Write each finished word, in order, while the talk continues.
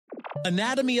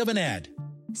Anatomy of an ad.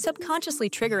 Subconsciously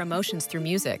trigger emotions through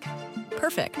music.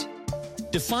 Perfect.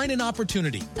 Define an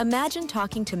opportunity. Imagine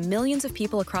talking to millions of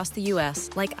people across the U.S.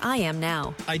 like I am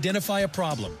now. Identify a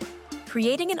problem.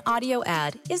 Creating an audio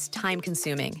ad is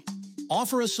time-consuming.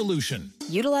 Offer a solution.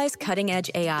 Utilize cutting-edge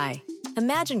AI.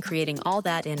 Imagine creating all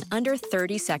that in under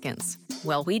 30 seconds.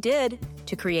 Well, we did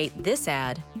to create this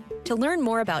ad. To learn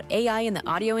more about AI in the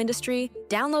audio industry,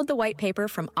 download the white paper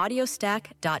from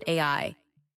audiostack.ai.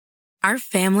 Our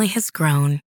family has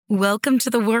grown. Welcome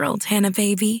to the world, Hannah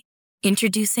baby.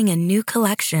 Introducing a new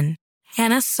collection,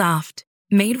 Hannah Soft,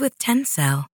 made with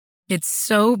Tencel. It's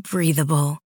so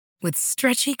breathable, with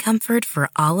stretchy comfort for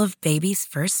all of baby's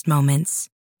first moments.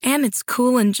 And it's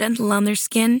cool and gentle on their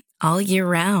skin all year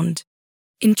round.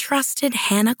 Entrusted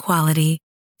Hannah quality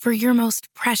for your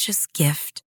most precious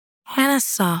gift. Hannah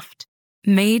Soft,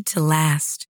 made to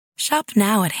last. Shop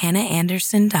now at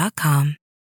hannahanderson.com.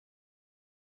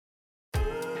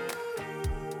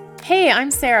 Hey, I'm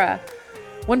Sarah.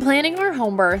 When planning our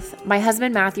home birth, my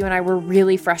husband Matthew and I were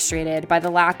really frustrated by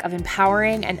the lack of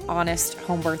empowering and honest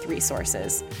home birth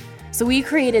resources. So we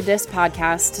created this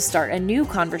podcast to start a new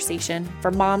conversation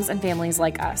for moms and families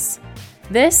like us.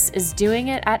 This is Doing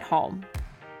It at Home.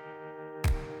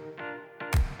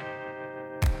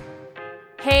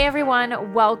 Hey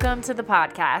everyone, welcome to the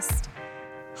podcast.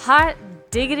 Hot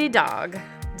diggity dog,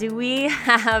 do we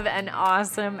have an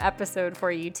awesome episode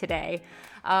for you today.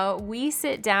 We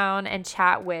sit down and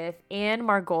chat with Anne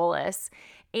Margolis.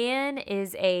 Anne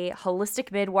is a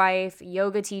holistic midwife,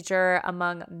 yoga teacher,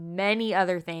 among many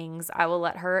other things. I will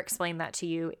let her explain that to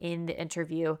you in the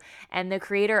interview, and the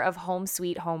creator of Home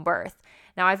Sweet Home Birth.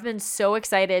 Now, I've been so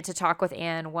excited to talk with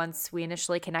Anne once we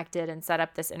initially connected and set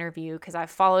up this interview because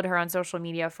I've followed her on social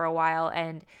media for a while,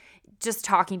 and just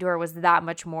talking to her was that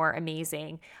much more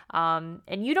amazing. And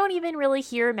you don't even really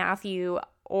hear Matthew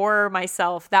or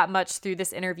myself that much through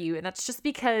this interview. And that's just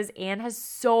because Anne has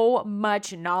so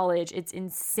much knowledge. It's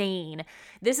insane.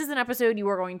 This is an episode you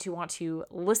are going to want to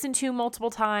listen to multiple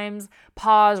times,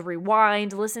 pause,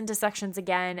 rewind, listen to sections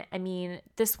again. I mean,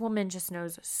 this woman just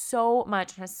knows so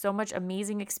much and has so much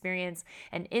amazing experience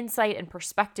and insight and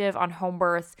perspective on home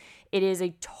birth. It is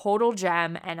a total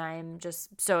gem, and I'm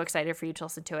just so excited for you to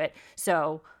listen to it.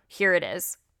 So here it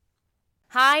is.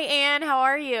 Hi, Anne. How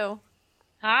are you?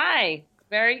 Hi.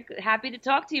 Very happy to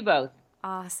talk to you both.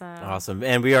 Awesome.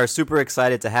 And we are super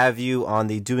excited to have you on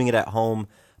the Doing It at Home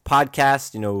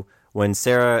podcast. You know, when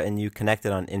Sarah and you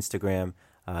connected on Instagram,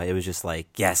 it was just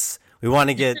like, yes, we want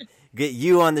to get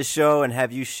you on the show and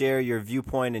have you share your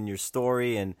viewpoint and your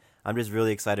story. And I'm just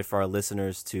really excited for our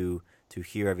listeners to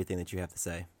hear everything that you have to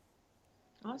say.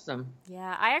 Awesome.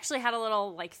 Yeah, I actually had a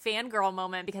little fangirl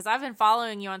moment because I've been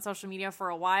following you on social media for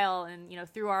a while and,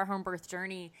 through our home birth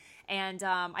journey. And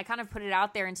I kind of put it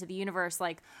out there into the universe,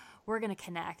 we're going to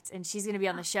connect and she's going to be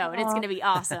on the show and it's going to be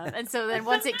awesome. And so then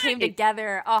once it came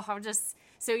together,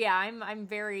 I'm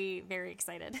very, very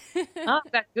excited.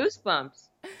 I've got goosebumps.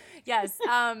 Yes.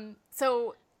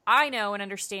 So I know and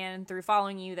understand through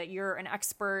following you that you're an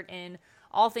expert in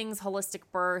all things holistic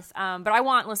birth. But I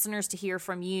want listeners to hear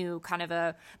from you kind of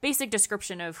a basic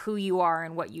description of who you are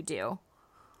and what you do.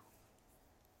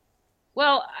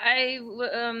 Well, I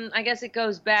guess it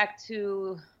goes back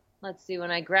to, let's see, when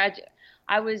I graduated,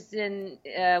 I was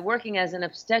working as an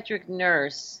obstetric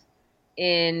nurse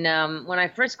when I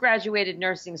first graduated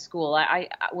nursing school.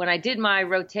 When I did my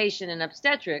rotation in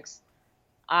obstetrics,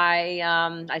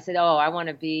 I said, I want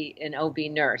to be an OB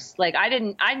nurse. I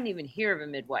didn't even hear of a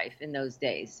midwife in those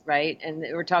days, right? And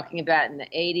we're talking about in the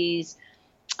 80s.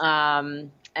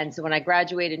 And so when I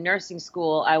graduated nursing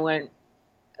school, I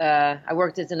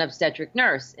worked as an obstetric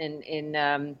nurse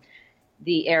in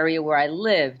the area where I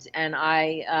lived, and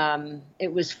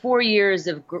it was 4 years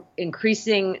of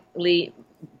increasingly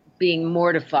being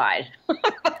mortified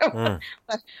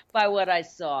by what I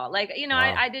saw.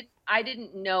 Wow. I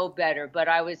didn't know better, but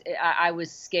I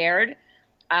was scared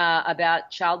about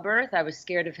childbirth. I was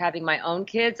scared of having my own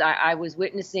kids. I was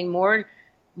witnessing I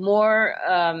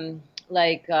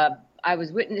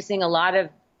was witnessing a lot of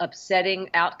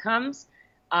upsetting outcomes.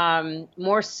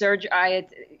 More surgery.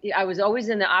 I was always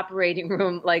in the operating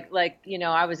room,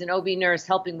 I was an OB nurse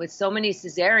helping with so many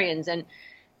cesareans and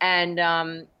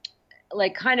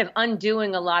kind of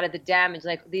undoing a lot of the damage.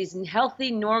 These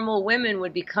healthy, normal women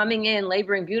would be coming in,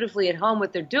 laboring beautifully at home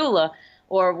with their doula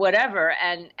or whatever,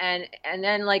 and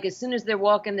then as soon as they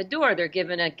walk in the door, they're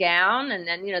given a gown, and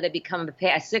then they become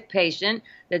a sick patient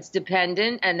that's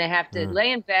dependent, and they have to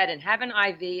lay in bed and have an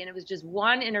IV, and it was just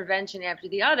one intervention after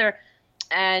the other.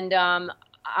 And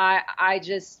I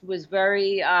just was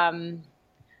very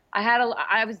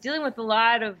I was dealing with a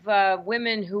lot of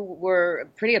women who were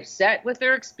pretty upset with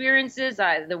their experiences.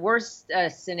 The worst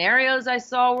scenarios I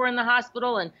saw were in the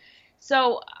hospital, and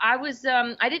so I was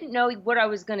I didn't know what I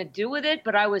was going to do with it,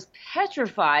 but I was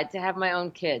petrified to have my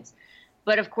own kids.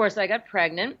 But of course, I got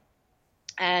pregnant,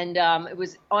 and it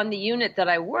was on the unit that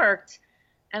I worked,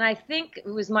 and I think it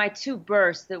was my 2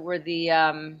 births that were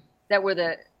the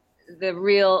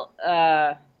real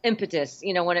impetus,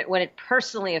 when it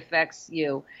personally affects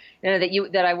you,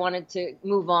 that I wanted to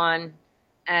move on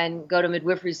and go to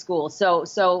midwifery school.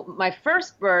 So my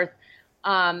first birth,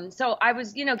 so I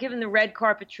was, given the red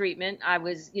carpet treatment. I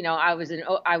was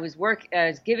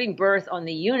giving birth on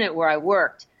the unit where I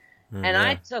worked, and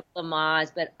I took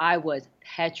Lamaze, but I was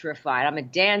petrified. I'm a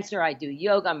dancer. I do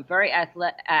yoga. I'm very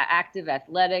active,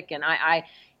 athletic, and I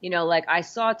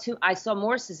saw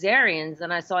more cesareans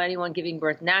than I saw anyone giving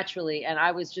birth naturally, and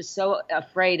I was just so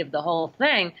afraid of the whole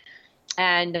thing.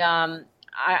 And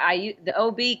the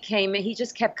OB came in. He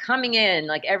just kept coming in,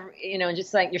 like and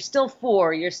just like, you're still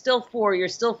 4, you're still 4, you're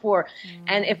still 4.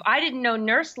 And if I didn't know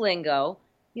nurse lingo,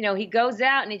 he goes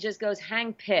out and he just goes,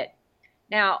 hang pit.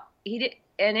 Now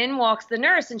and in walks the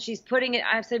nurse, and she's putting it.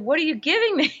 I said, "What are you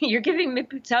giving me? You're giving me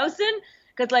Pitocin?"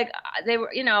 Because they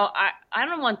were, I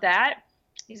don't want that.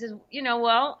 He says,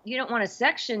 well, you don't want a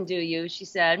section, do you? She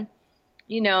said,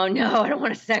 no, I don't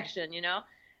want a section,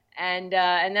 And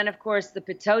then, of course, the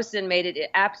Pitocin made it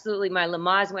absolutely, my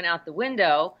Lamaze went out the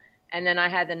window. And then I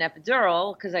had an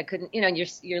epidural because I couldn't,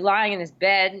 you're lying in this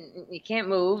bed, and you can't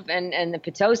move. And the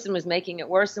Pitocin was making it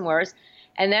worse and worse.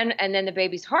 And then the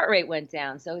baby's heart rate went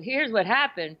down. So here's what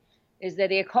happened is that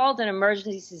they called an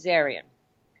emergency cesarean.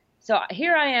 So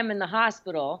here I am in the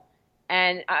hospital.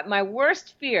 And my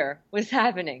worst fear was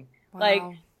happening. Wow. Like,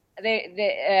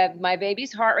 my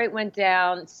baby's heart rate went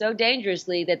down so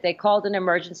dangerously that they called an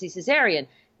emergency cesarean.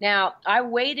 Now, I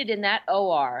waited in that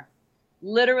OR,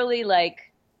 literally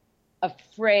like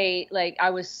afraid, like I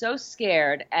was so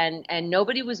scared, and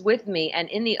nobody was with me. And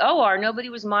in the OR, nobody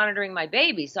was monitoring my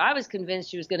baby. So I was convinced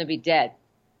she was going to be dead.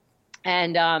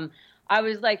 And I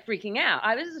was like freaking out.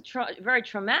 This is very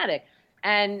traumatic.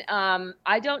 And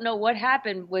I don't know what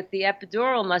happened with the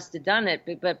epidural. Must have done it,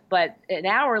 but an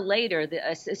hour later, the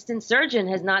assistant surgeon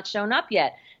has not shown up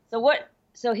yet.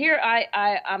 So here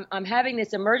I'm having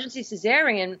this emergency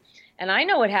cesarean, and I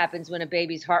know what happens when a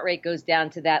baby's heart rate goes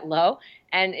down to that low.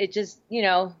 And it just,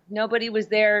 nobody was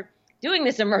there doing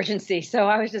this emergency, so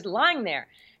I was just lying there.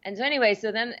 And so anyway,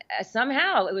 so then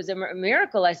somehow it was a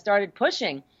miracle. I started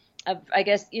pushing, I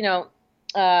guess,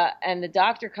 and the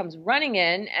doctor comes running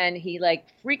in, and he like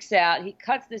freaks out. He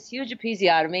cuts this huge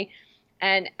episiotomy,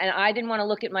 and I didn't want to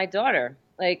look at my daughter.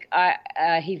 Like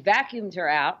he vacuumed her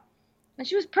out, and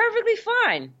she was perfectly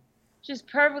fine. She was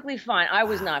perfectly fine. I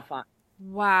was not fine.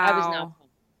 Wow. I was not fine.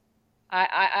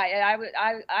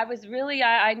 I was really,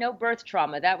 I know birth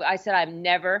trauma. That I said I'm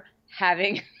never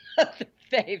having a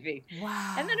baby.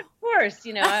 Wow. And then of course,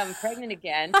 I'm pregnant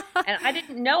again, and I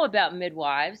didn't know about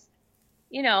midwives.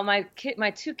 My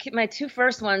two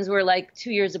first ones were like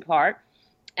 2 years apart,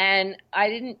 and I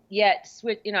didn't yet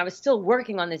switch. I was still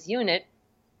working on this unit,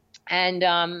 and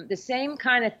the same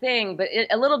kind of thing, but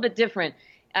a little bit different.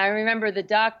 I remember the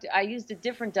doctor. I used a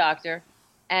different doctor,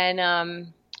 and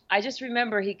I just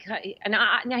remember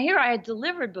now here I had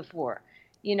delivered before,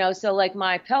 so like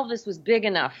my pelvis was big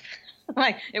enough,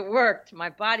 like it worked. My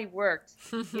body worked,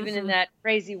 even in that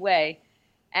crazy way,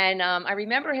 and I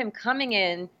remember him coming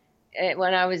in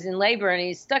when I was in labor, and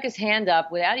he stuck his hand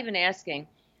up without even asking,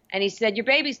 and he said, "Your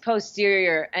baby's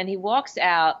posterior." And he walks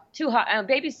out too high.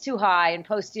 Baby's too high and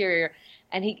posterior,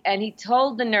 and he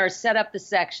told the nurse, "Set up the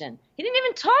section." He didn't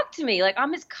even talk to me like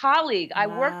I'm his colleague. I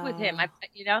worked with him,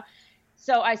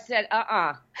 So I said,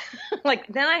 Like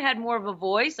then I had more of a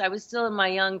voice. I was still in my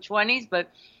young 20s, but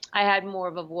I had more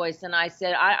of a voice, and I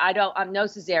said, I'm no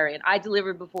cesarean. I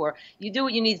delivered before. You do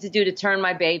what you need to do to turn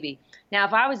my baby. Now,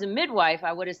 if I was a midwife,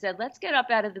 I would have said, let's get up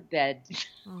out of the bed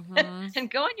and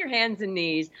go on your hands and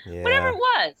knees, whatever it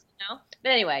was,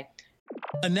 But anyway.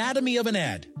 Anatomy of an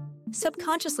ad.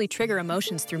 Subconsciously trigger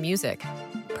emotions through music.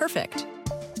 Perfect.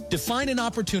 Define an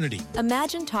opportunity.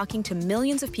 Imagine talking to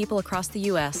millions of people across the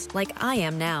U.S. like I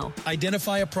am now.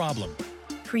 Identify a problem.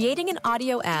 Creating an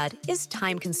audio ad is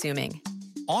time-consuming.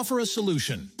 Offer a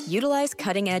solution. Utilize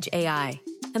cutting-edge AI.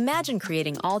 Imagine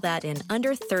creating all that in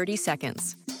under 30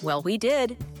 seconds. Well, we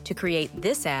did to create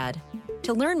this ad.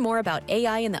 To learn more about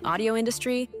AI in the audio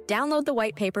industry, download the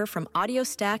white paper from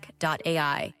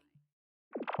audiostack.ai.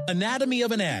 Anatomy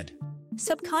of an ad.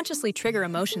 Subconsciously trigger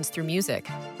emotions through music.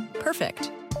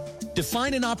 Perfect.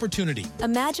 Define an opportunity.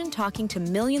 Imagine talking to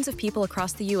millions of people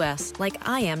across the U.S. like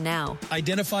I am now.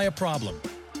 Identify a problem.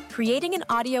 Creating an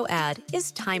audio ad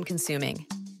is time-consuming.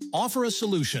 Offer a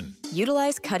solution.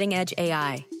 Utilize cutting-edge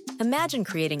AI. Imagine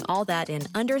creating all that in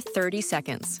under 30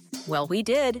 seconds. Well, we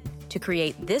did to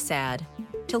create this ad.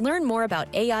 To learn more about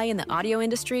AI in the audio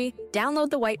industry,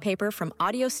 download the white paper from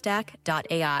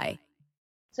audiostack.ai.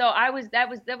 So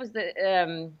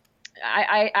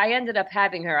I ended up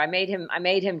having her. I made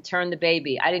him turn the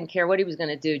baby. I didn't care what he was going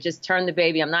to do, just turn the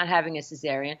baby. I'm not having a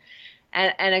cesarean.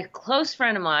 And a close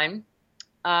friend of mine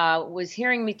was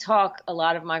hearing me talk a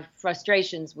lot of my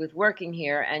frustrations with working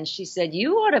here, and she said,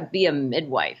 "You ought to be a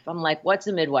midwife." I'm like, "What's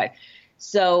a midwife?"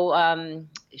 So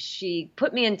she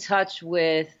put me in touch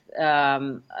with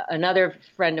another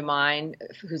friend of mine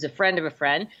who's a friend of a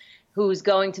friend who's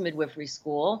going to midwifery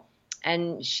school.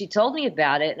 And she told me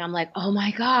about it, and I'm like, "Oh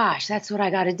my gosh, that's what I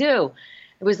got to do."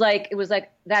 It was like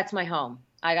that's my home.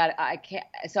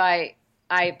 So I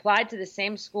applied to the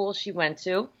same school she went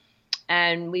to,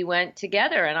 and we went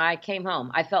together, and I came home.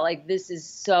 I felt like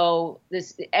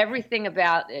everything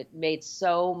about it made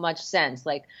so much sense.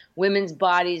 Like, women's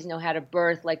bodies know how to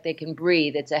birth like they can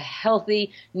breathe. It's a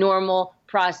healthy, normal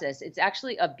process. It's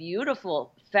actually a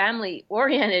beautiful,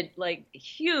 family-oriented, like,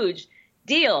 huge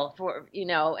deal for,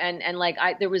 and like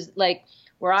there was, like,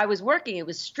 where I was working, it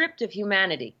was stripped of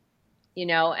humanity,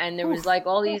 and there was like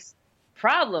all these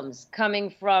problems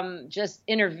coming from just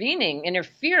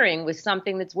interfering with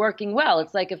something that's working well.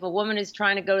 It's like if a woman is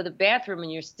trying to go to the bathroom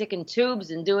and you're sticking tubes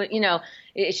and doing,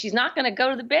 she's not going to go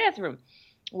to the bathroom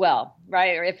well,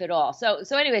 right? Or if at all. So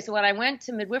anyway, so when I went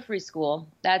to midwifery school,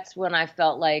 that's when I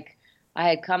felt like I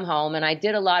had come home, and I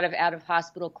did a lot of out of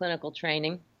hospital clinical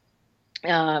training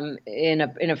in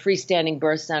a freestanding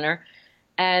birth center.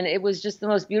 And it was just the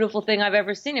most beautiful thing I've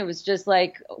ever seen. It was just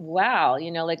like, wow,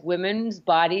 like women's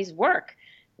bodies work.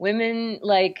 Women,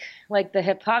 like the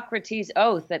Hippocrates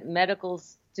oath that medical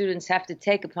students have to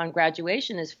take upon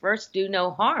graduation is first do no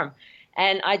harm.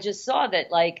 And I just saw that,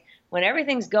 like, when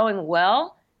everything's going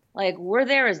well, like, we're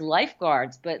there as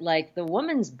lifeguards, but like the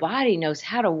woman's body knows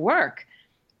how to work.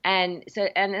 And so,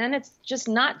 and then it's just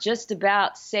not just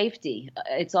about safety.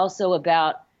 It's also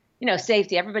about,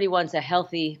 safety. Everybody wants a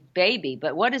healthy baby,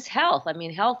 but what is health? I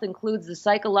mean, health includes the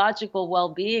psychological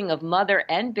well-being of mother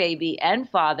and baby and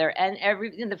father and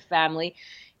everything in the family,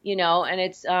 and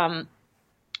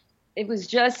it was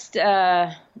just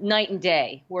night and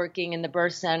day working in the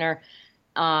birth center,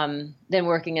 than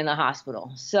working in the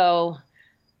hospital. So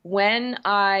when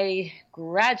I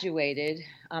graduated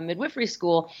midwifery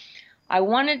school, I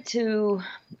wanted to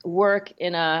work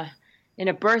in a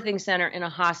birthing center in a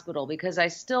hospital because I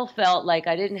still felt like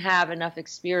I didn't have enough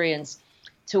experience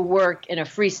to work in a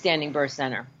freestanding birth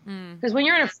center. Because when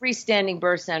you're in a freestanding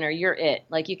birth center, you're it.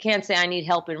 Like, you can't say, "I need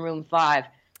help in room 5."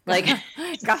 Like,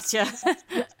 Gotcha.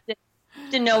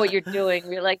 to know what you're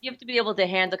doing. You're like, you have to be able to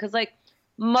handle, because like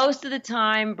most of the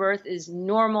time birth is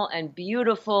normal and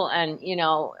beautiful and,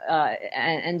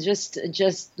 and just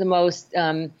the most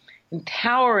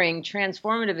empowering,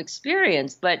 transformative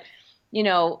experience. But,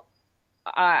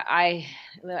 I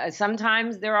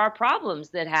sometimes there are problems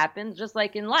that happen, just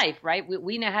like in life, right?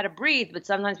 We know how to breathe, but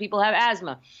sometimes people have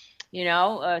asthma,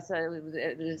 so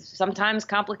sometimes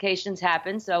complications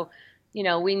happen. So,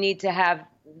 we need to have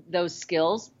those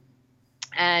skills.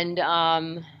 And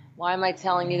why am I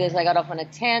telling you this? I got off on a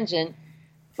tangent.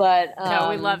 But no,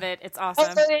 we love it. It's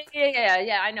awesome.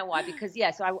 Yeah. I know why. Because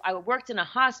so I worked in a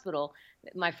hospital.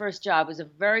 My first job was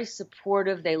very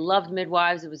supportive. They loved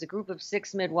midwives. It was a group of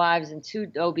 6 midwives and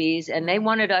 2 OBs, and they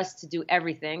wanted us to do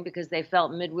everything because they felt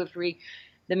the midwifery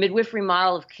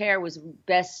model of care was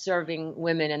best serving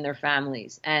women and their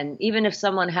families. And even if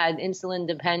someone had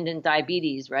insulin-dependent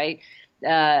diabetes, right,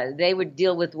 they would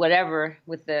deal with whatever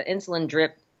with the insulin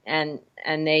drip, and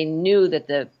they knew that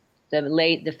the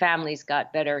families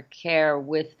got better care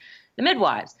with the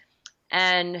midwives.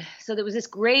 And so there was this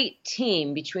great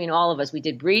team between all of us. We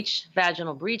did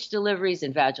vaginal breech deliveries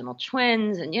and vaginal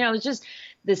twins. And, it was just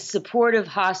this supportive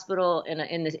hospital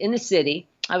in the city.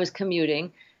 I was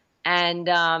commuting. And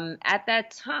at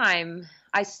that time,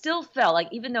 I still felt like,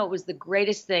 even though it was the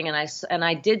greatest thing, and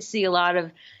I did see a lot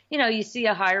of, you see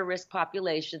a higher risk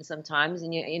population sometimes.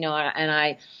 And,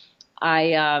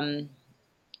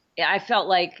 I felt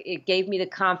like it gave me the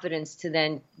confidence to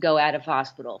then go out of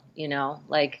hospital,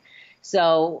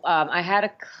 So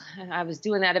I was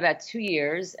doing that about 2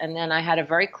 years, and then I had a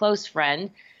very close friend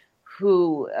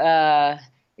who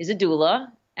is a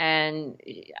doula, and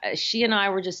she and I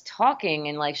were just talking,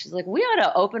 and she's like, "We ought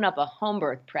to open up a home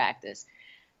birth practice,"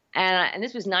 and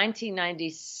this was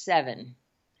 1997,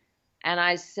 And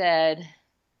I said,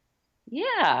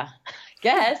 yeah, I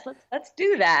guess let's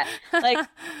do that. Like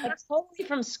totally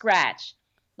from scratch.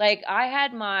 Like I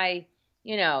had my,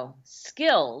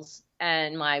 skills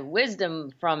and my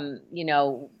wisdom from,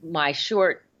 my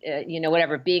short,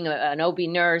 whatever, being an OB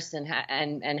nurse and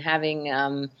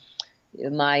having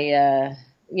my,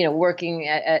 working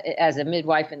as a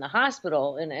midwife in the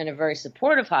hospital in a very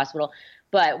supportive hospital.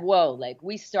 But whoa, like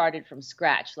we started from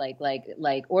scratch, like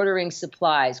ordering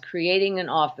supplies, creating an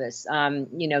office,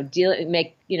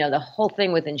 the whole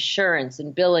thing with insurance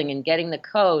and billing and getting the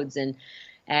codes and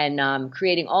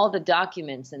creating all the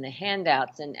documents and the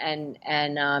handouts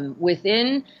and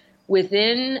within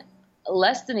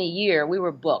less than a year we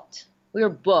were booked. We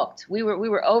were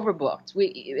overbooked.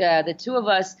 The two of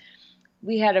us,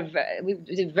 we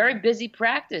did a very busy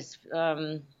practice.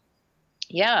 There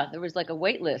was like a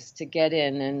wait list to get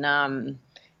in, and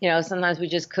sometimes we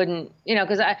just couldn't,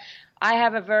 because I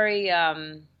have a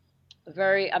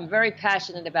I'm very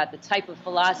passionate about the type of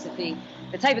philosophy,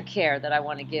 the type of care that I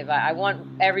want to give. I want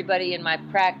everybody in my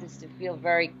practice to feel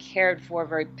very cared for,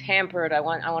 very pampered. I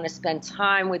want to spend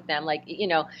time with them. Like,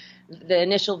 the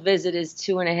initial visit is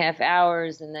 2.5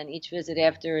 hours, and then each visit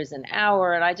after is an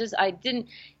hour. And I didn't,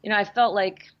 I felt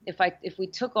like if we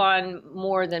took on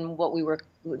more than what we were,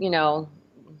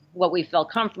 what we felt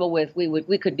comfortable with,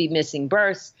 we could be missing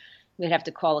births. We'd have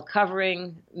to call a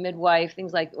covering midwife,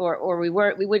 things like, or we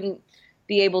wouldn't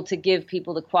be able to give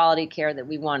people the quality care that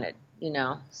we wanted,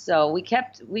 So we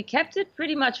kept it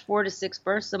pretty much 4 to 6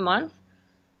 births a month.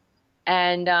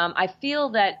 And I feel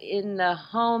that in the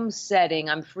home setting,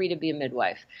 I'm free to be a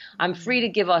midwife. I'm free to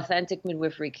give authentic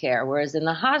midwifery care. Whereas in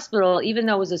the hospital, even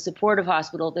though it was a supportive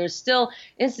hospital, there's still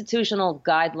institutional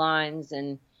guidelines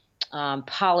and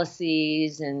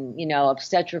policies and,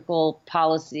 obstetrical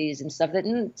policies and stuff that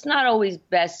it's not always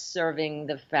best serving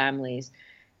the families.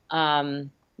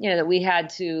 That we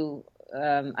had to,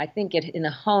 I think in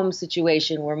a home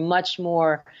situation, we're much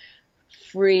more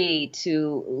free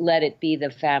to let it be the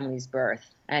family's birth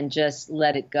and just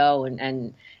let it go.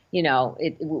 And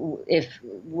if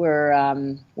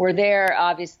we're there,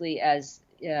 obviously, as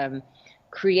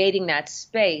creating that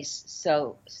space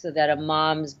so that a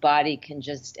mom's body can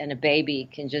just, and a baby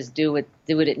can just do what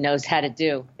it knows how to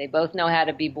do. They both know how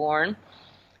to be born.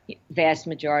 Vast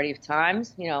majority of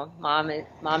times,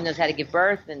 mom knows how to give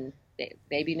birth and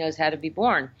baby knows how to be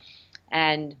born.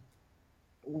 And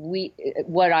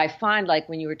what I find, like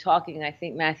when you were talking, I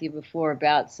think, Matthew, before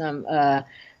about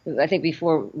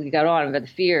before we got on about the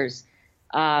fears.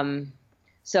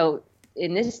 So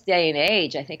in this day and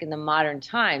age, I think in the modern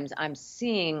times, I'm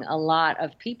seeing a lot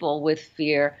of people with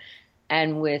fear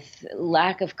and with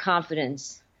lack of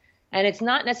confidence. And it's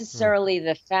not necessarily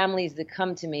the families that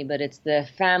come to me, but it's their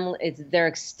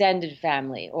extended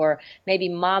family, or maybe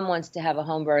mom wants to have a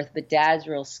home birth, but dad's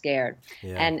real scared.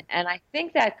 Yeah. And I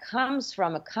think that comes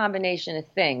from a combination of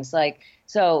things. Like,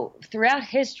 so throughout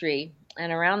history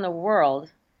and around the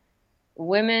world,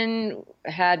 women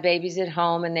had babies at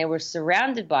home and they were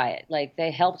surrounded by it. Like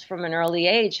they helped from an early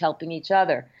age, helping each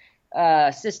other.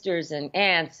 Sisters and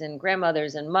aunts and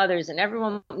grandmothers and mothers and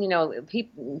everyone,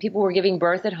 people were giving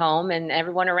birth at home and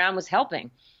everyone around was helping.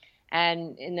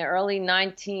 And in the early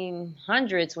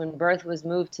 1900s, when birth was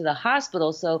moved to the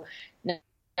hospital, so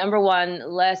number one,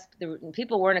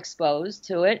 people weren't exposed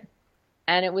to it,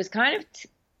 and it was kind of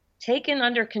taken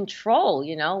under control,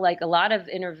 like a lot of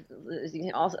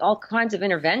all kinds of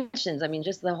interventions. I mean,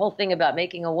 just the whole thing about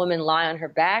making a woman lie on her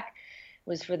back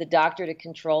was for the doctor to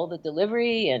control the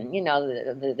delivery, and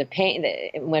the pain.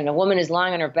 When a woman is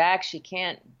lying on her back, she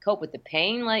can't cope with the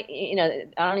pain. Like I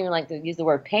don't even like to use the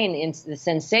word pain. The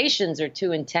sensations are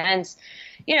too intense.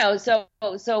 So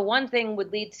one thing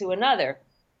would lead to another,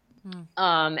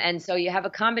 and so you have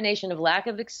a combination of lack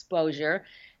of exposure,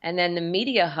 and then the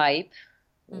media hype.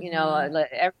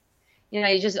 I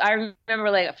remember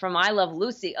like from I Love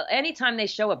Lucy. Anytime they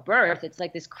show a birth, it's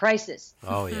like this crisis.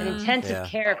 Oh yeah, an intensive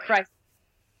care crisis.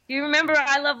 Do you remember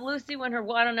I Love Lucy when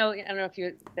I don't know if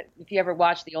you ever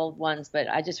watched the old ones, but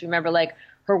I just remember like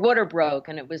her water broke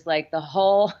and it was like the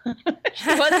whole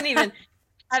she wasn't even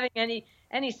having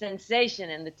any sensation,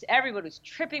 and everybody was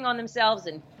tripping on themselves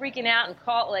and freaking out and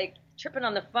tripping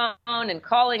on the phone and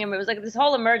calling him. It was like this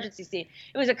whole emergency scene.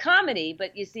 It was a comedy,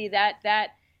 but you see that's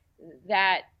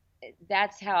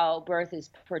how birth is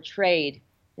portrayed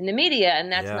in the media,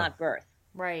 and that's not birth.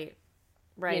 Right.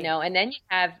 And then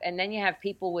you have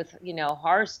people with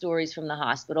horror stories from the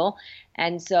hospital,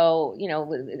 and so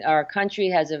our country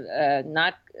has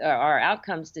our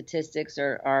outcome statistics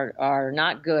are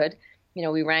not good.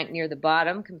 We rank near the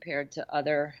bottom compared to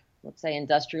other, let's say,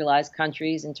 industrialized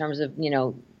countries in terms of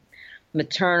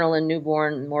maternal and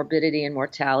newborn morbidity and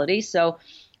mortality. So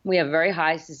we have a very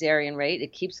high cesarean rate.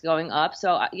 It keeps going up.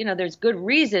 So, there's good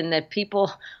reason that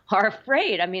people are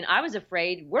afraid. I mean, I was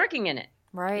afraid working in it,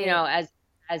 right?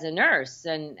 As a nurse.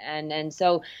 And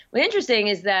so what's interesting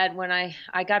is that when I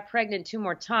got pregnant 2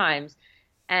 more times,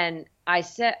 and I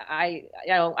said, I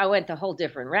went the whole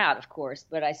different route, of course,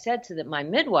 but I said to my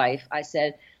midwife, I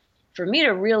said, for me to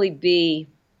really be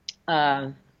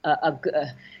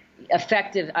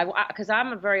effective, because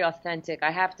I'm a very authentic,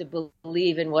 I have to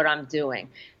believe in what I'm doing.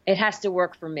 It has to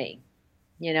work for me,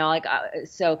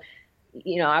 so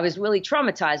I was really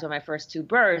traumatized by my first 2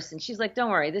 births, and she's like, don't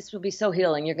worry, this will be so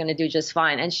healing. You're going to do just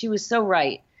fine. And she was so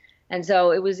right. And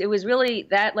so it was really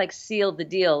that like sealed the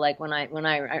deal. Like when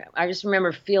I just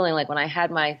remember feeling like when I had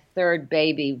my 3rd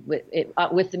baby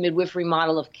with the midwifery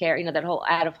model of care, that whole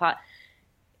out of hot,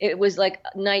 it was like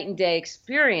a night and day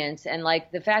experience. And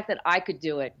like the fact that I could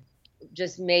do it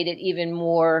just made it even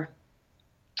more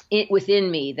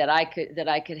within me that I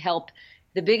could help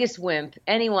the biggest wimp,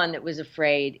 anyone that was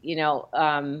afraid,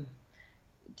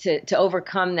 to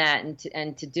overcome that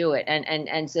and to do it.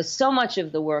 And so much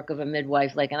of the work of a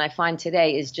midwife, and I find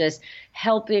today, is just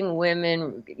helping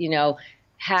women,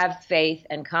 have faith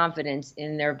and confidence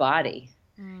in their body,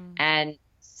 and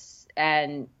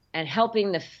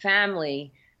helping the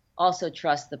family also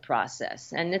trust the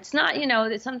process. And it's not,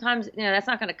 that sometimes, that's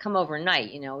not going to come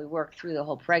overnight. We work through the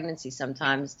whole pregnancy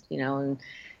sometimes, and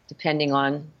depending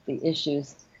on the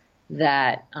issues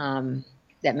that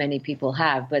many people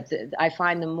have. But I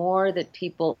find the more that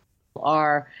people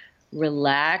are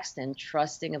relaxed and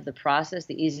trusting of the process,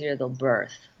 the easier they'll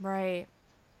birth. Right.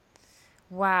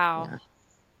 Wow. Yeah.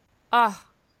 Oh,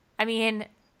 I mean,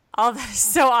 all that is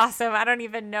so awesome. I don't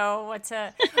even know what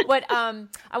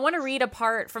I want to read a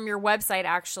part from your website,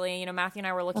 actually. Matthew and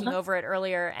I were looking over it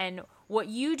earlier, and what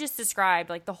you just described,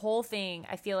 like the whole thing,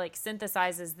 I feel like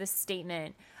synthesizes this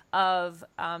statement of,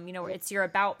 it's your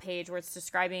about page where it's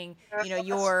describing,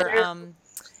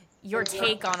 your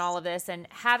take on all of this, and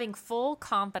having full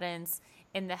confidence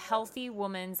in the healthy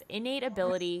woman's innate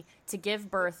ability to give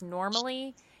birth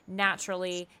normally,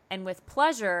 naturally, and with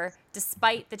pleasure,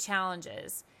 despite the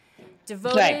challenges.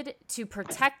 Devoted to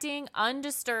protecting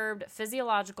undisturbed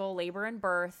physiological labor and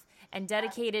birth, and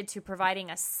dedicated to providing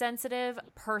a sensitive,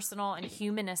 personal, and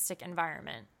humanistic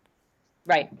environment.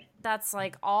 Right. That's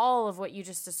like all of what you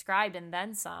just described and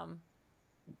then some.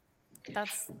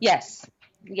 Yes.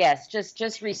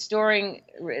 Just restoring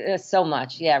so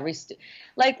much. Yeah.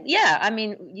 I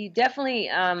mean, you definitely,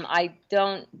 I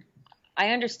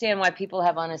understand why people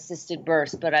have unassisted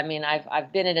births, but I mean,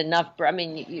 I've been in enough,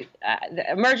 the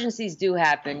emergencies do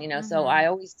happen, so I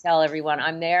always tell everyone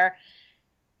I'm there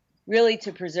really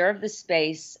to preserve the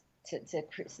space, to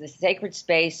the sacred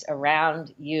space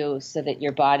around you, so that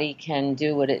your body can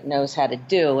do what it knows how to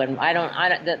do. And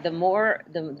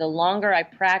the longer I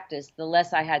practiced, the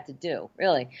less I had to do,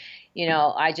 really.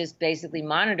 I just basically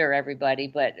monitor everybody,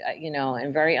 but,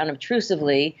 and very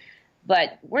unobtrusively,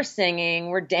 but we're singing,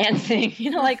 we're dancing,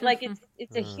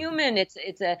 it's a human,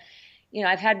 it's a,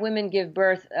 I've had women give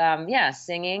birth,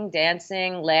 singing,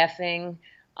 dancing, laughing,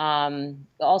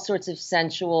 all sorts of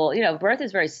sensual, birth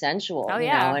is very sensual,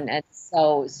 and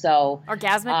so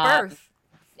orgasmic birth.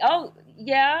 Oh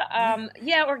yeah.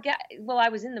 Well, I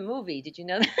was in the movie. Did you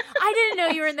know that? I didn't know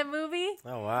you were in the movie.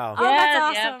 Oh, wow. Oh,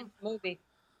 that's awesome. Yeah, movie.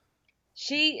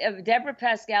 Deborah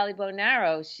Pascali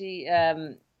Bonaro,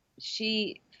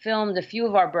 she filmed a few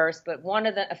of our births, but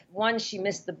one she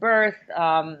missed the birth.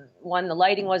 One, the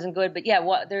lighting wasn't good, but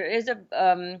there is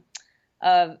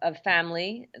a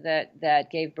family that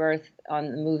gave birth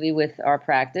on the movie with our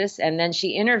practice, and then she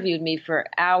interviewed me for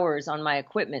hours on my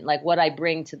equipment, like what I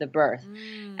bring to the birth.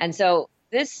 And so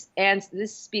this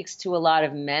speaks to a lot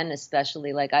of men,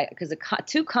 especially because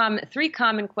 3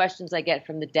 common questions I get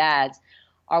from the dads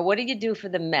are, what do you do for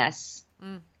the mess?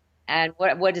 And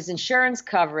what does insurance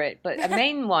cover it? But a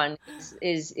main one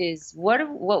is what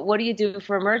do you do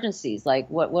for emergencies? Like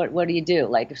what do you do?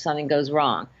 Like if something goes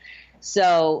wrong.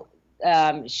 So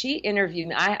she interviewed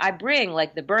me. I bring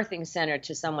like the birthing center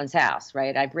to someone's house,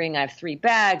 right? I have 3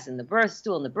 bags and the birth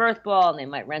stool and the birth ball, and they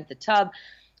might rent the tub.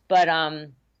 But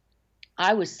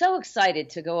I was so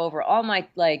excited to go over all my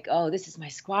this is my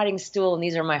squatting stool, and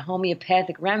these are my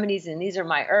homeopathic remedies, and these are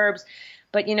my herbs.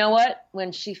 But you know what?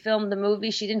 When she filmed the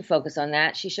movie, she didn't focus on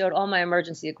that. She showed all my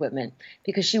emergency equipment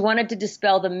because she wanted to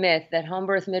dispel the myth that home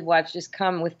birth midwives just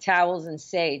come with towels and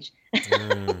sage.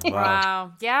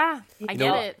 Wow. Yeah, I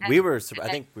get it. I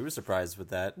think we were surprised with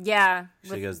that. Yeah.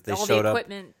 Because they all showed the up.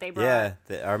 Equipment they brought.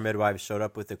 Yeah, our midwives showed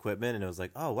up with equipment, and it was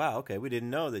like, oh wow, okay, we didn't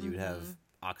know that you'd have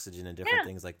oxygen and different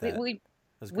things like that.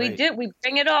 That's We great. do. We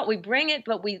bring it all. We bring it,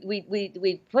 but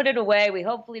we put it away. We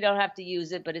hopefully don't have to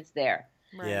use it, but it's there.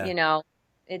 Right. Yeah. You know,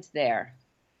 it's there.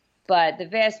 But the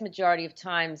vast majority of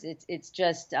times, it's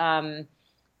just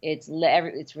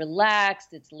it's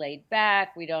relaxed. It's laid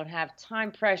back. We don't have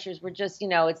time pressures. We're just, you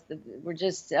know, we're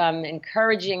just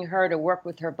encouraging her to work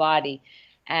with her body,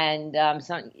 and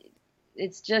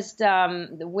it's just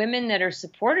the women that are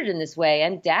supported in this way,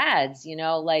 and dads, you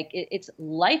know, like it's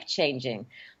life changing.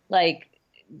 Like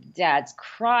dads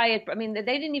cry. I mean, they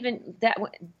didn't even that.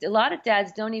 A lot of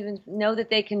dads don't even know that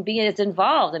they can be as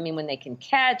involved. I mean, when they can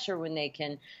catch, or when they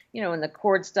can, you know, when the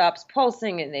cord stops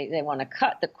pulsing and they want to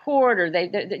cut the cord, or they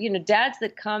you know, dads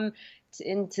that come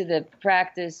into the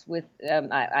practice with,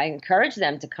 I encourage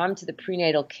them to come to the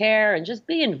prenatal care and just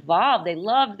be involved. They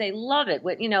love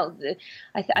it. You know,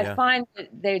 I find that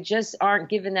they just aren't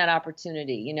given that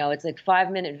opportunity. You know, it's like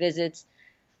 5-minute visits.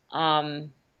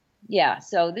 Yeah,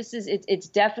 so this is it's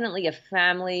definitely a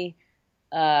family.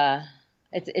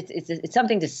 It's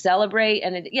something to celebrate,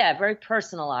 and very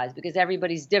personalized, because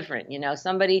everybody's different. You know,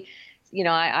 somebody, you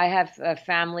know, I have a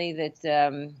family that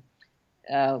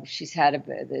she's had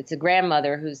it's a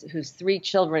grandmother whose 3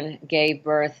 children gave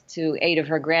birth to 8 of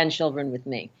her grandchildren with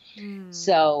me.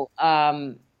 So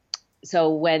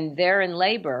when they're in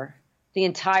labor, the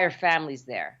entire family's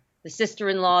there. The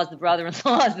sister-in-laws, the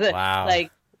brother-in-laws, Wow.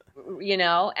 like. You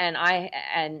know, and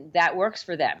that works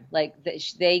for them. Like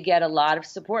they get a lot of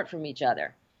support from each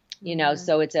other, you know,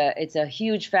 so it's a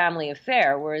huge family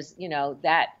affair. Whereas, you know,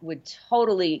 that would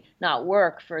totally not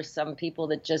work for some people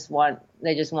that just want,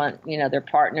 you know, their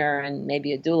partner and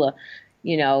maybe a doula,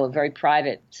 you know, very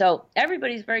private. So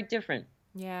everybody's very different.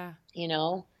 Yeah. You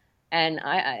know, and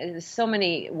there's so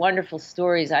many wonderful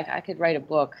stories. I could write a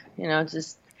book, you know,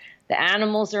 just the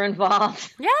animals are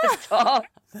involved. Yeah. The dog,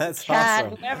 That's cat,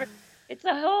 awesome. whatever. It's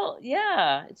a whole,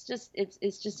 it's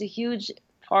just a huge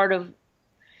part of,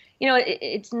 you know,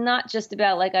 it's not just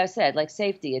about, like I said, like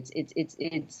safety.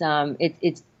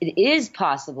 It is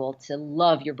possible to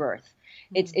love your birth.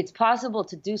 It's possible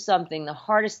to do something, the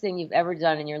hardest thing you've ever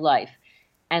done in your life,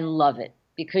 and love it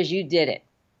because you did it,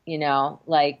 you know,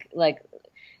 like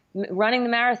running the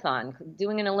marathon,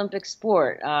 doing an Olympic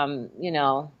sport, you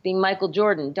know, being Michael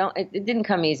Jordan. It didn't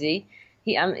come easy.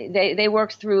 They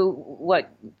worked through what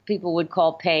people would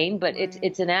call pain, but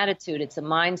it's an attitude, it's a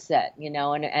mindset, you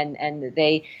know, and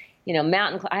they, you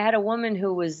know, I had a woman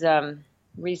who was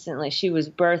recently, she was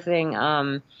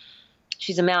birthing,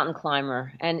 she's a mountain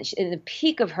climber, and in the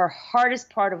peak of her hardest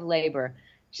part of labor,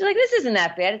 she's like, this isn't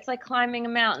that bad. It's like climbing a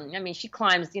mountain. I mean, she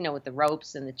climbs, you know, with the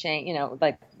ropes and the chain, you know,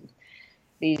 like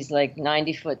these like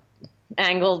 90-foot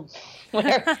angled,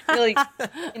 whatever, really,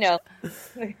 you know,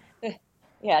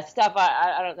 stuff.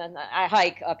 I don't know. I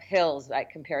hike up hills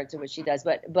compared to what she does,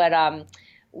 but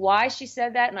why she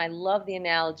said that, and I love the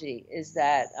analogy, is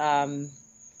that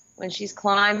when she's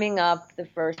climbing up the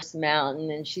first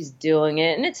mountain and she's doing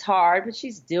it, and it's hard, but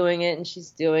she's doing it and she's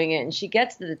doing it, and she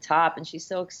gets to the top and she's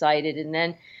so excited, and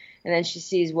then she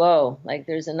sees, whoa, like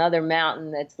there's another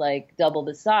mountain that's like double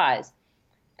the size.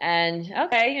 And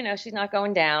okay, you know, she's not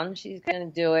going down. She's going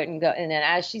to do it and go. And then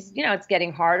as she's, you know, it's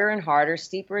getting harder and harder,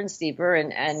 steeper and steeper.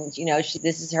 And you know,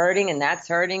 this is hurting and that's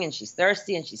hurting, and she's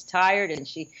thirsty and she's tired, and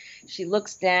she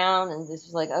looks down and this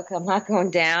is like, okay, I'm not going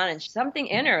down. And something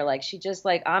in her, like, she just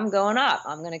like, I'm going up.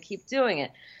 I'm going to keep doing it.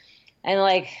 And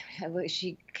like,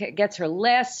 she gets her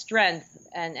last strength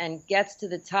and gets to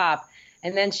the top.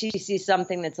 And then she sees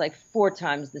something that's like 4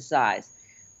 times the size.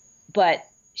 But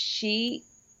she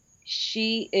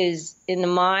is in the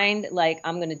mind, like,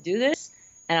 I'm going to do this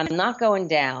and I'm not going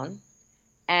down.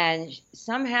 And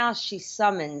somehow she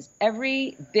summons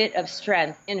every bit of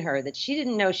strength in her that she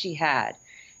didn't know she had,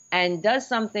 and does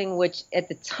something which at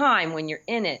the time when you're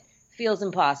in it feels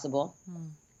impossible.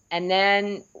 And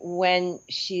then when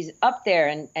she's up there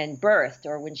and birthed,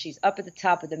 or when she's up at the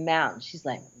top of the mountain, she's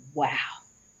like, wow,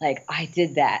 like I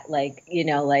did that. Like, you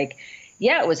know, like,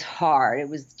 yeah, it was hard. It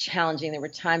was challenging. There were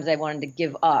times I wanted to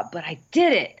give up, but I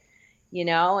did it, you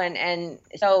know? And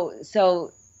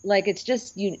so like, it's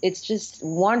just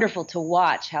wonderful to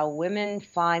watch how women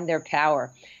find their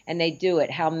power, and they do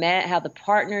it. How the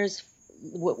partners,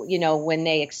 you know, when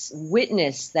they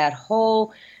witness that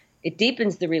whole, it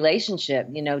deepens the relationship,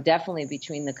 you know, definitely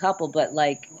between the couple, but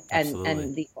like,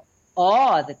 and the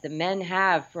awe that the men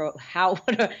have for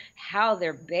how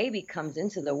their baby comes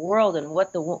into the world, and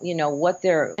what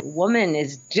their woman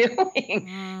is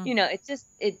doing. You know, it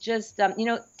just you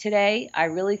know, today I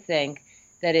really think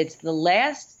that it's the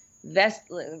last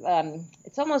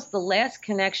it's almost the last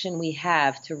connection we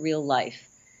have to real life,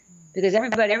 because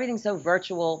everything's so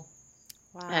virtual.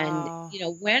 Wow.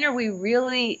 And, when are we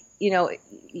really, at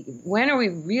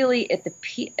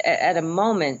at a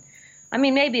moment? I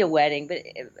mean, maybe a wedding, but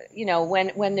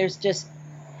when there's just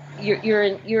you're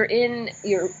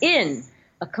in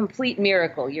a complete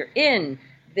miracle. You're in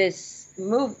this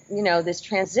this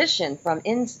transition from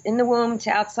in the womb to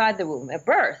outside the womb, at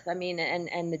birth. I mean,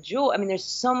 and the jewel. I mean, there's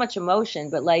so much emotion,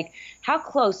 but like, how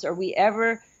close are we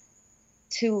ever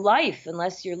to life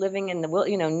unless you're living in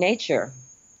the nature?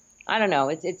 I don't know.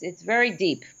 It's very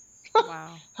deep.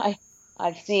 Wow.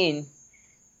 I've seen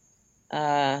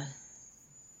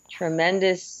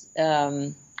tremendous.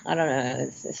 I don't know.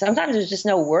 Sometimes there's just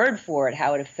no word for it,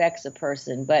 how it affects a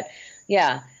person. But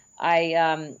yeah,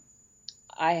 I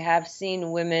have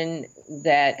seen women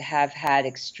that have had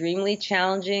extremely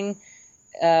challenging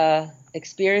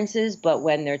experiences, but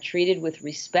when they're treated with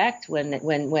respect, when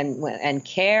and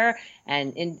care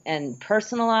and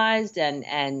personalized,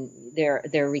 and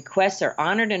their requests are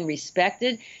honored and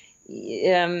respected,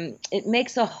 it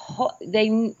makes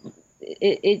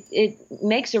it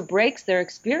makes or breaks their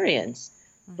experience.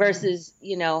 Versus,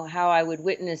 how I would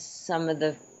witness some of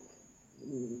the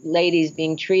ladies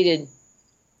being treated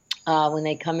when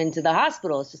they come into the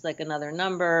hospital. It's just like another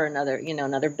number,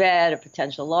 another bed, a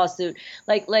potential lawsuit,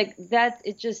 like that.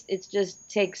 It just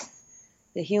takes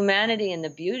the humanity and the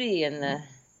beauty and the,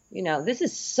 this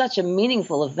is such a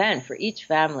meaningful event for each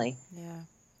family.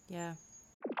 Yeah.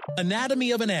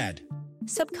 Anatomy of an ad.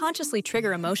 Subconsciously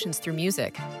trigger emotions through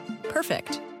music.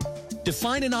 Perfect.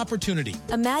 Define an opportunity.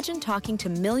 Imagine talking to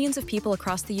millions of people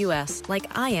across the U.S.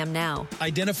 like I am now.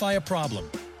 Identify a problem.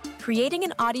 Creating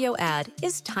an audio ad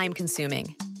is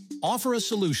time-consuming. Offer a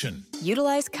solution.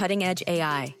 Utilize cutting-edge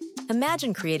AI.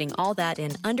 Imagine creating all that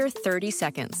in under 30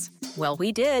 seconds. Well,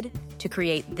 we did to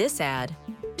create this ad.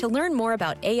 To learn more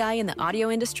about AI in the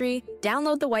audio industry,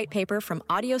 download the white paper from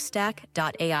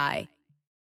audiostack.ai.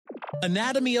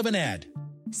 Anatomy of an ad.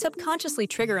 Subconsciously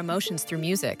trigger emotions through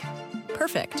music.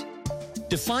 Perfect.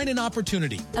 Define an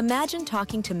opportunity. Imagine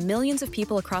talking to millions of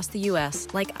people across the U.S.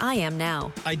 like I am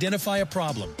now. Identify a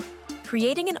problem.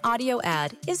 Creating an audio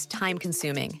ad is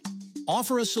time-consuming.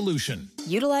 Offer a solution.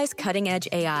 Utilize cutting-edge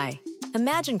AI.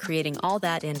 Imagine creating all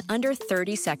that in under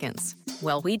 30 seconds.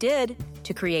 Well, we did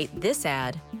to create this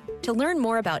ad. To learn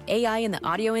more about AI in the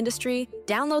audio industry,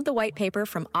 download the white paper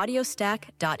from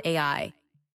audiostack.ai.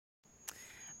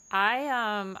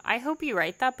 I hope you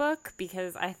write that book,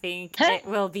 because I think it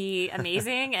will be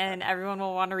amazing and everyone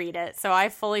will want to read it. So I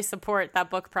fully support that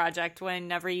book project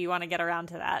whenever you want to get around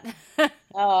to that.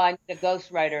 Oh, I need a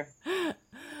ghostwriter.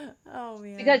 Oh,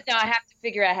 man. Because now I have to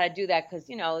figure out how to do that, because,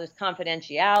 there's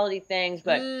confidentiality things,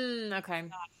 but okay.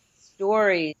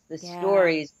 Stories.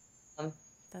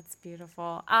 That's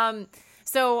beautiful.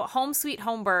 So Home Sweet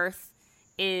Home Birth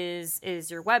is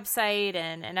your website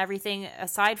and everything.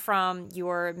 Aside from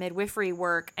your midwifery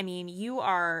work, I mean, you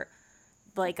are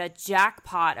like a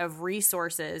jackpot of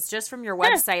resources just from your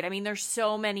website. I mean, there's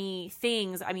so many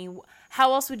things. I mean,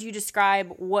 how else would you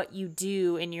describe what you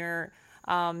do in your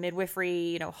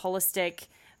midwifery, holistic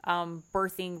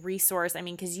birthing resource? I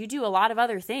mean, because you do a lot of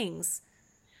other things.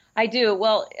 I do.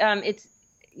 Well, it's,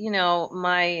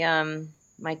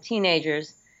 my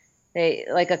teenagers, they,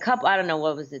 like a couple, I don't know,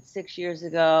 what was it, 6 years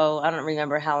ago? I don't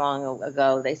remember how long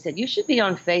ago. They said, you should be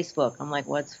on Facebook. I'm like,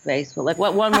 what's Facebook? Like,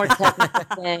 what, one more technical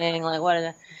thing? Like, what is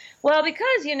that? Well,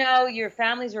 because, your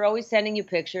families are always sending you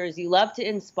pictures. You love to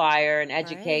inspire and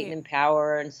educate and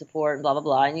empower and support and blah, blah,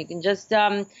 blah. And you can just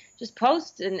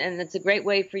post, and it's a great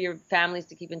way for your families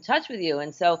to keep in touch with you.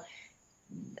 And so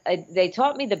they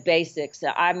taught me the basics.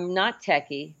 I'm not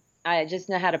techie. I just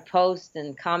know how to post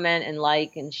and comment and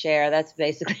like and share. That's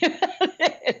basically about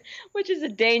it, which is a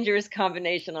dangerous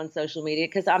combination on social media,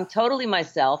 because I'm totally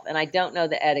myself and I don't know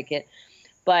the etiquette.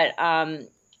 But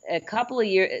a couple of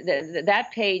years,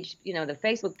 that page, the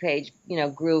Facebook page,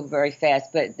 grew very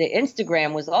fast. But the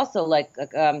Instagram was also like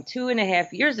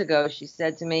 2.5 years ago. She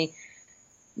said to me,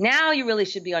 now you really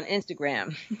should be on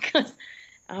Instagram.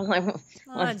 I'm like,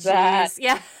 what's that?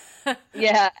 Yeah.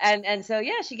 Yeah. And so,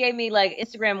 she gave me like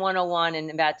Instagram 101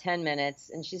 in about 10 minutes.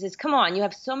 And she says, come on, you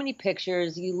have so many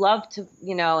pictures. You love to,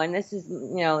 and this is,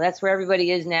 that's where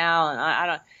everybody is now. And I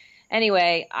don't,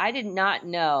 anyway, I did not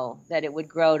know that it would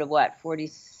grow to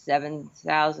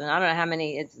 47,000. I don't know how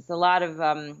many, it's a lot of,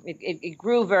 it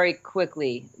grew very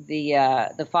quickly,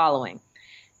 the following.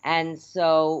 And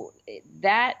so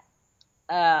that,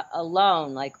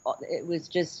 alone, like, it was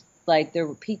just like there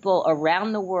were people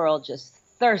around the world just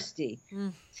thirsty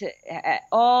to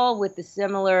all with the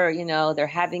similar, they're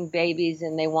having babies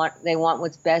and they want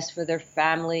what's best for their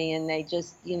family, and they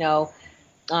just, no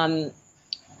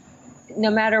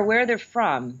matter where they're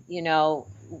from,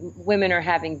 women are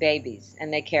having babies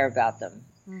and they care about them,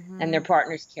 and their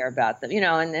partners care about them,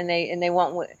 and they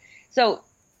want. So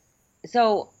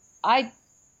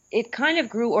it kind of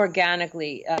grew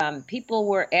organically. People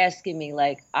were asking me,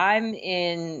 like, I'm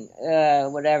in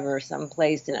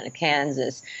someplace in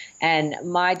Kansas, and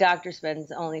my doctor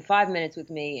spends only 5 minutes with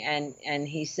me, and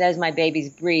he says my baby's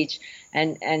breech,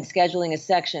 and scheduling a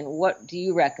section. What do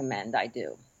you recommend I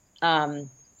do?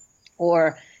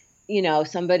 Or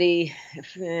somebody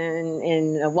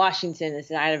in Washington is,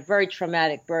 I had a very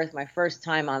traumatic birth, my first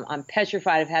time. I'm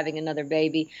petrified of having another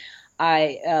baby.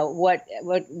 What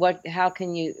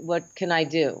can I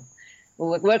do?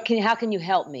 How can you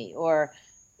help me? Or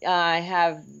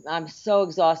I'm so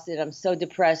exhausted, I'm so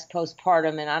depressed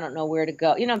postpartum, and I don't know where to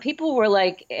go. People were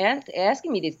like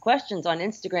asking me these questions on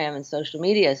Instagram and social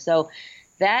media. So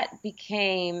that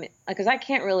became, because I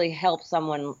can't really help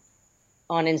someone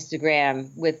on Instagram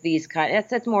with these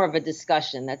that's more of a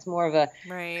discussion. That's more of a,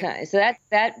 right. So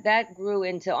that grew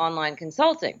into online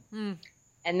consulting.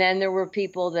 And then there were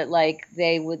people that, like,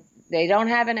 they don't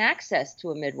have an access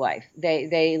to a midwife.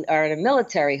 They are in a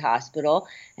military hospital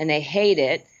and they hate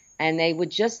it, and they would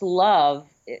just love.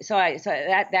 So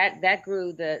that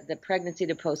grew the pregnancy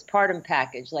to postpartum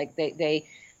package. Like they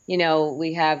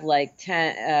we have like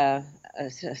 10 a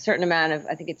certain amount of,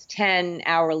 I think it's 10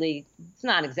 hourly. It's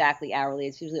not exactly hourly.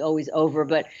 It's usually always over,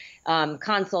 but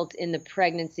consults in the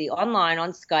pregnancy online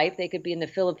on Skype. They could be in the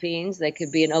Philippines. They could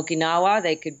be in Okinawa.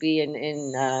 They could be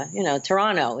in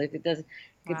Toronto. If it doesn't,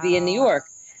 it could be in New York.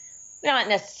 Not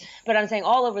necessarily, but I'm saying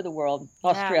all over the world,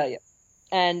 Australia.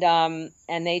 And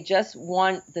they just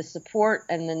want the support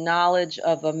and the knowledge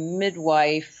of a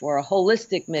midwife or a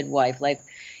holistic midwife. Like,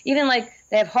 even like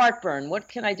they have heartburn. What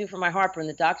can I do for my heartburn?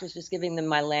 The doctor's just giving them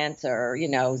Mylanta or,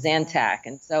 Zantac.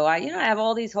 And so I have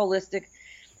all these holistic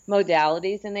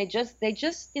modalities, and they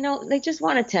just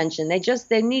want attention.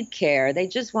 They need care. They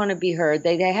just want to be heard.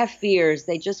 They have fears.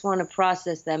 They just want to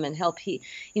process them and help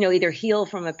either heal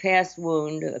from a past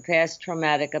wound, a past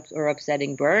traumatic or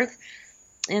upsetting birth.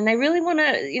 And they really want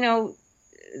to,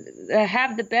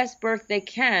 have the best birth they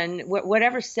can,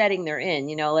 whatever setting they're in.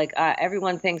 Like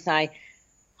everyone thinks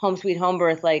home sweet home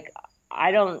birth. Like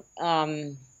I don't.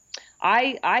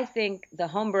 I think the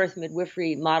home birth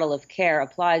midwifery model of care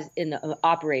applies in the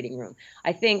operating room.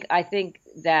 I think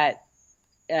that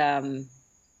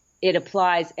it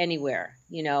applies anywhere.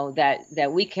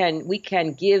 That we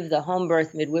can give the home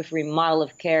birth midwifery model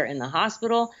of care in the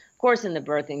hospital, of course, in the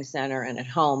birthing center and at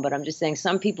home. But I'm just saying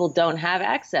some people don't have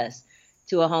access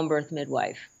to a home birth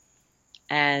midwife,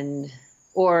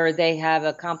 or they have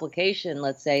a complication,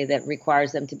 let's say, that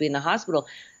requires them to be in the hospital.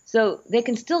 So they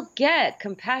can still get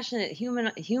compassionate,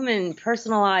 human,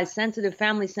 personalized, sensitive,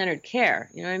 family-centered care.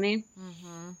 You know what I mean?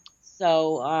 Mm-hmm.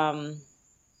 So,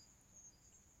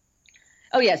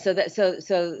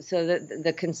 so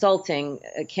the consulting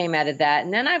came out of that,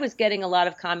 and then I was getting a lot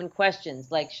of common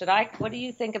questions like, what do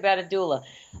you think about a doula?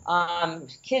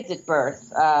 Kids at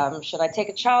birth? Should I take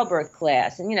a childbirth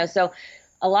class? And so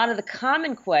a lot of the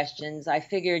common questions, I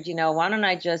figured, why don't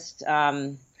I just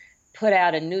put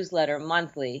out a newsletter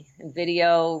monthly in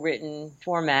video written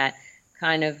format,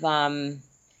 kind of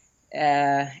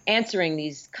answering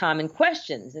these common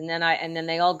questions, and then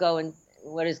they all go in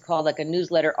what is called like a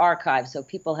newsletter archive, so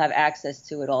people have access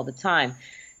to it all the time.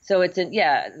 So that's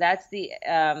the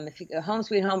if you go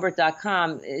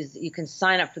homesweethomebirth.com, is you can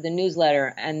sign up for the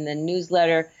newsletter, and the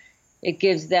newsletter, it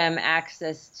gives them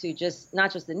access to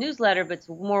not just the newsletter, but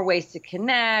to more ways to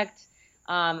connect.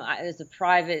 There's a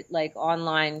private, like,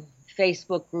 online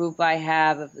Facebook group I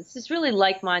have. It's just really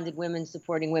like-minded women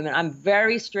supporting women. I'm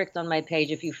very strict on my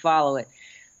page, if you follow it,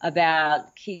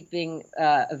 about keeping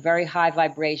a very high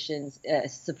vibrations,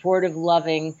 supportive,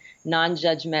 loving,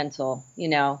 non-judgmental.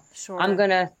 Sure. I'm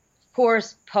gonna, of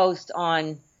course, post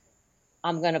on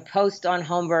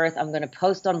home birth. I'm gonna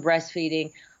post on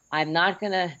breastfeeding. I'm not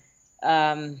gonna.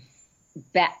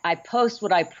 I post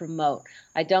what I promote.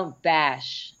 I don't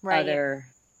bash other,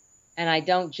 and I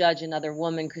don't judge another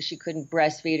woman because she couldn't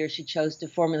breastfeed or she chose to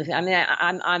formula. I mean,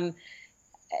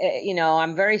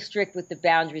 I'm very strict with the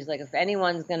boundaries. Like, if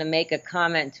anyone's going to make a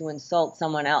comment to insult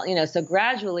someone else, so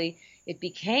gradually it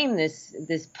became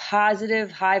this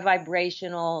positive, high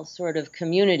vibrational sort of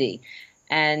community.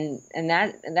 And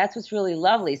that's what's really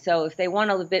lovely. So if they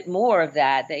want a little bit more of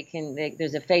that,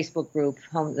 there's a Facebook group,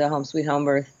 the Home Sweet Home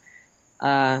Birth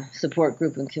support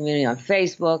group and community on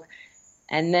Facebook.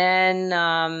 And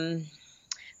then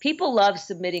people love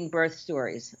submitting birth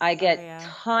stories. I get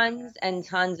tons and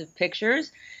tons of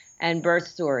pictures, and birth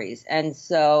stories. And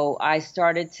so I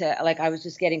started to, like, I was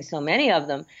just getting so many of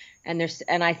them. And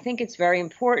I think it's very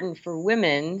important for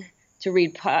women to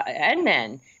read, and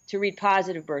men to read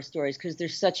positive birth stories, because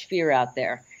there's such fear out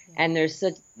there. And there's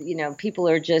such, people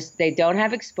are just, they don't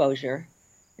have exposure,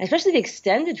 especially the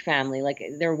extended family. Like,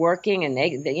 they're working, and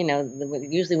they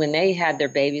usually when they had their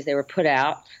babies, they were put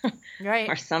out right,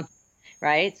 or something.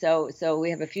 Right. So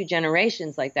we have a few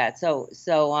generations like that. So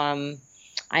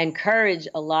I encourage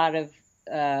a lot of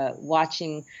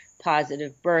watching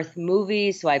positive birth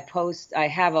movies. So I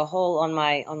have a whole on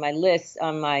my list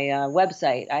on my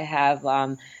website. I have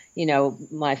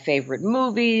my favorite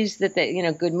movies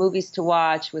good movies to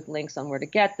watch with links on where to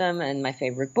get them, and my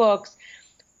favorite books.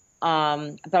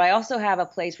 But I also have a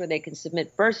place where they can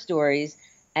submit birth stories,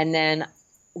 and then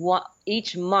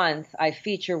each month I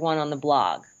feature one on the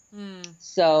blog.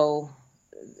 So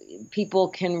people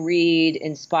can read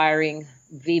inspiring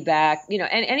VBAC,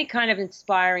 and any kind of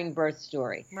inspiring birth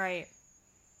story. Right.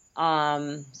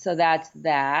 So that's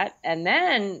that. And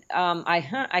then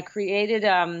I created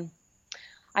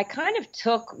I kind of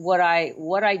took what I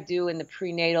do in the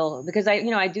prenatal, because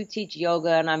I do teach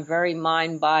yoga, and I'm very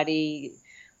mind body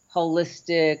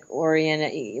holistic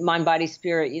oriented, mind body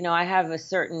spirit. I have a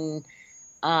certain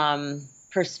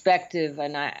perspective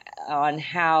on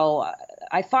how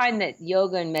I find that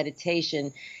yoga and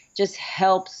meditation just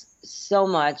helps so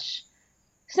much.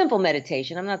 Simple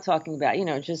meditation. I'm not talking about,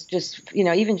 just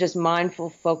even just mindful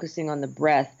focusing on the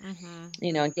breath,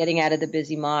 and getting out of the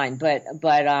busy mind, but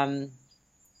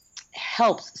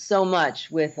helps so much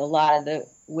with a lot of the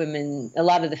women, a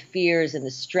lot of the fears and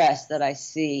the stress that I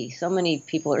see. So many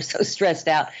people are so stressed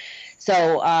out.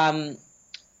 So,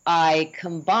 I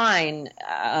combine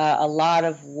a lot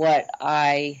of what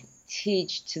I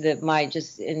teach to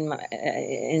in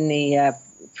the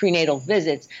prenatal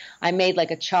visits. I made like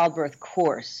a childbirth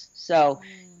course, so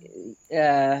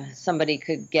somebody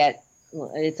could get.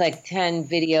 It's like 10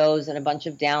 videos and a bunch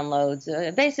of downloads,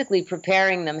 basically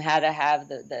preparing them how to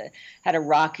have how to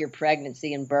rock your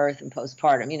pregnancy and birth and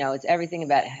postpartum. It's everything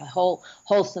about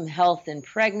wholesome health in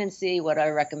pregnancy, what I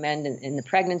recommend in the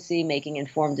pregnancy, making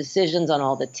informed decisions on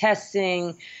all the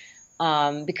testing.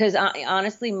 Because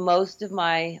honestly, most of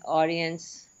my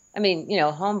audience,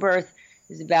 home birth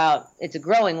it's a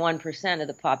growing 1% of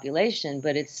the population,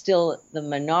 but it's still the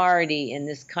minority in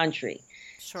this country.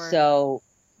 Sure. So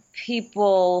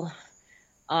people,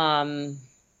 even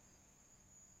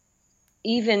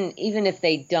if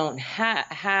they don't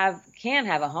can't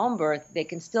have a home birth, they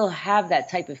can still have that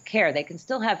type of care. They can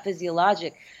still have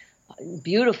physiologic,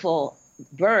 beautiful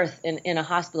birth in a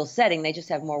hospital setting. They just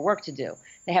have more work to do.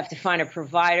 They have to find a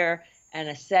provider and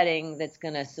a setting that's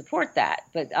going to support that.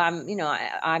 But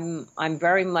I'm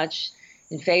very much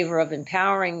in favor of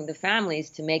empowering the families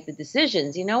to make the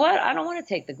decisions. You know what? I don't want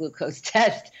to take the glucose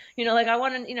test. I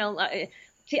want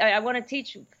to, I want to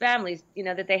teach families,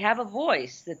 that they have a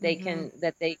voice, that they can,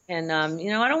 I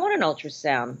don't want an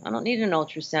ultrasound. I don't need an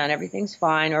ultrasound. Everything's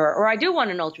fine. Or I do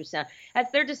want an ultrasound.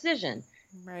 That's their decision.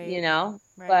 Right.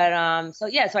 Right. But, so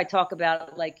I talk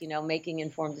about making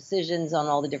informed decisions on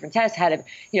all the different tests, how to,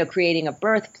 creating a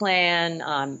birth plan,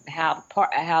 how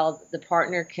the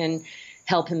partner can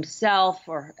help himself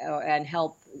and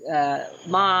help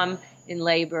mom in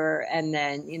labor, and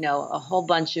then a whole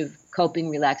bunch of coping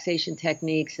relaxation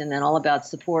techniques, and then all about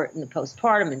support in the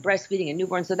postpartum and breastfeeding and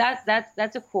newborn. So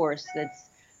that's a course that's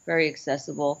very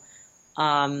accessible.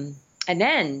 And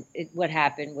then what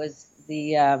happened was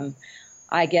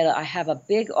I have a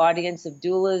big audience of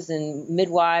doulas and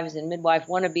midwives and midwife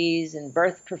wannabes and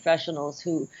birth professionals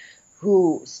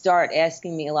who start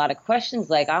asking me a lot of questions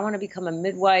like, I want to become a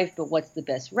midwife, but what's the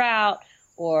best route?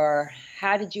 Or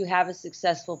how did you have a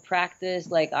successful practice?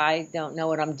 Like, I don't know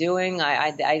what I'm doing.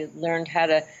 I learned how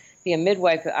to be a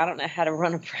midwife, but I don't know how to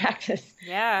run a practice.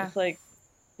 Yeah. It's like,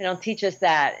 they don't teach us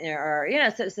that.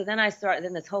 So then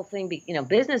then this whole thing,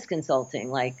 business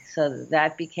consulting, so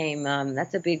that became,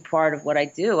 that's a big part of what I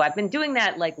do. I've been doing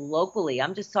that locally.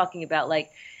 I'm just talking about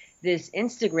this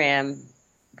Instagram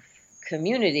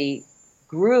community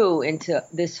grew into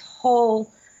this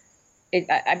whole,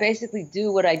 I basically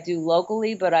do what I do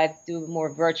locally, but I do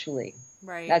more virtually.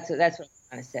 Right. That's what I'm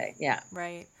trying to say. Yeah.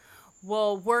 Right.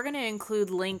 Well, we're going to include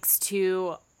links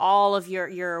to all of your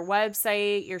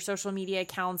website, your social media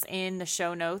accounts in the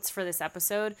show notes for this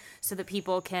episode, so that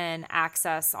people can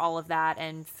access all of that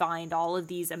and find all of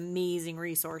these amazing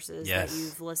resources that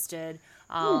you've listed.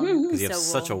 Because you have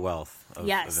such a wealth of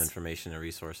information and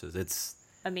resources. It's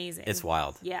amazing. It's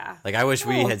wild. Yeah. I wish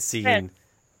we had seen.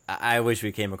 I wish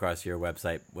we came across your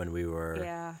website when we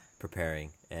were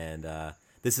preparing, and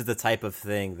this is the type of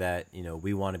thing that, you know,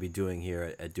 we want to be doing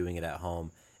here at Doing It at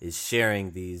Home, is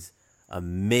sharing these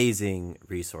amazing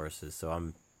resources. So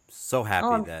I'm so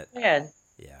happy that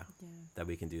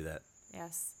we can do that.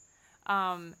 Yes.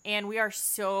 And we are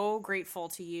so grateful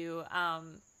to you.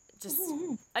 Just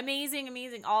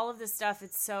amazing. All of this stuff.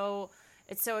 It's so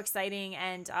exciting.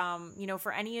 And, you know,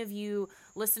 for any of you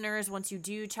listeners, once you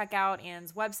do check out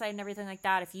Anne's website and everything like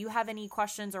that, if you have any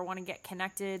questions or want to get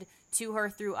connected to her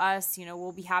through us, you know,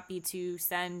 we'll be happy to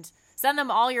send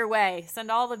them all your way.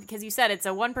 Send all the, because you said it's a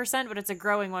 1%, but it's a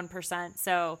growing 1%.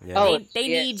 So they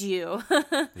need you.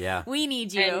 Yeah. We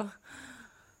need you. And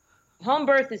home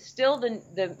birth is still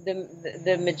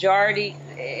the majority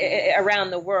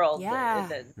around the world. Yeah.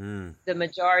 The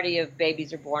majority of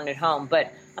babies are born at home.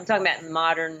 But I'm talking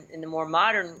about in the more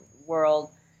modern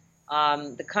world,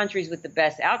 the countries with the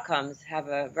best outcomes have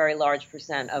a very large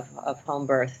percent of home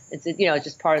birth. It's it's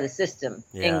just part of the system.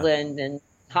 Yeah. England and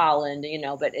Holland,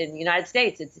 but in the United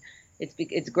States,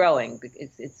 it's growing.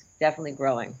 It's definitely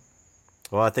growing.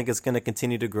 Well, I think it's going to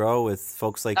continue to grow with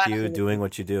folks like you doing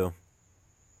what you do.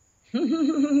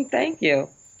 Thank you.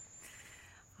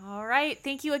 All right.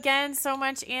 Thank you again so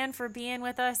much, Anne, for being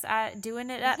with us at Doing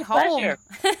It at It's a Home. pleasure.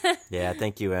 Yeah,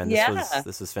 thank you, Anne.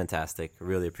 This was fantastic. I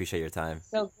really appreciate your time.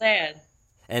 So glad.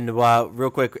 And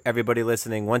real quick, everybody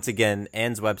listening, once again,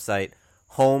 Anne's website,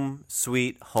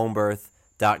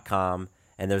 homesweethomebirth.com.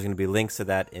 And there's going to be links to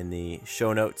that in the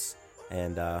show notes.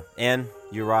 And Anne,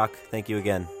 you rock. Thank you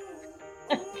again.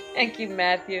 Thank you,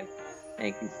 Matthew.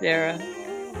 Thank you, Sarah.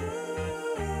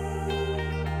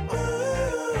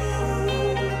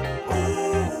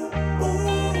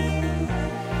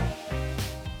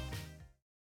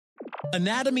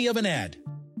 Anatomy of an ad.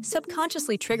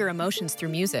 Subconsciously trigger emotions through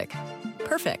music.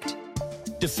 Perfect.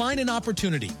 Define an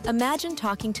opportunity. Imagine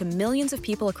talking to millions of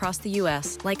people across the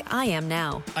U.S. like I am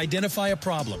now. Identify a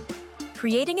problem.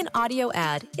 Creating an audio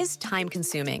ad is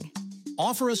time-consuming.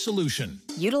 Offer a solution.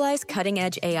 Utilize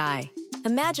cutting-edge AI.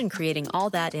 Imagine creating all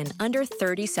that in under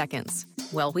 30 seconds.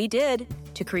 Well, we did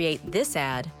to create this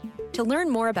ad. To learn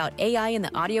more about AI in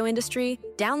the audio industry,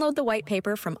 download the white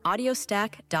paper from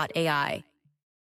audiostack.ai.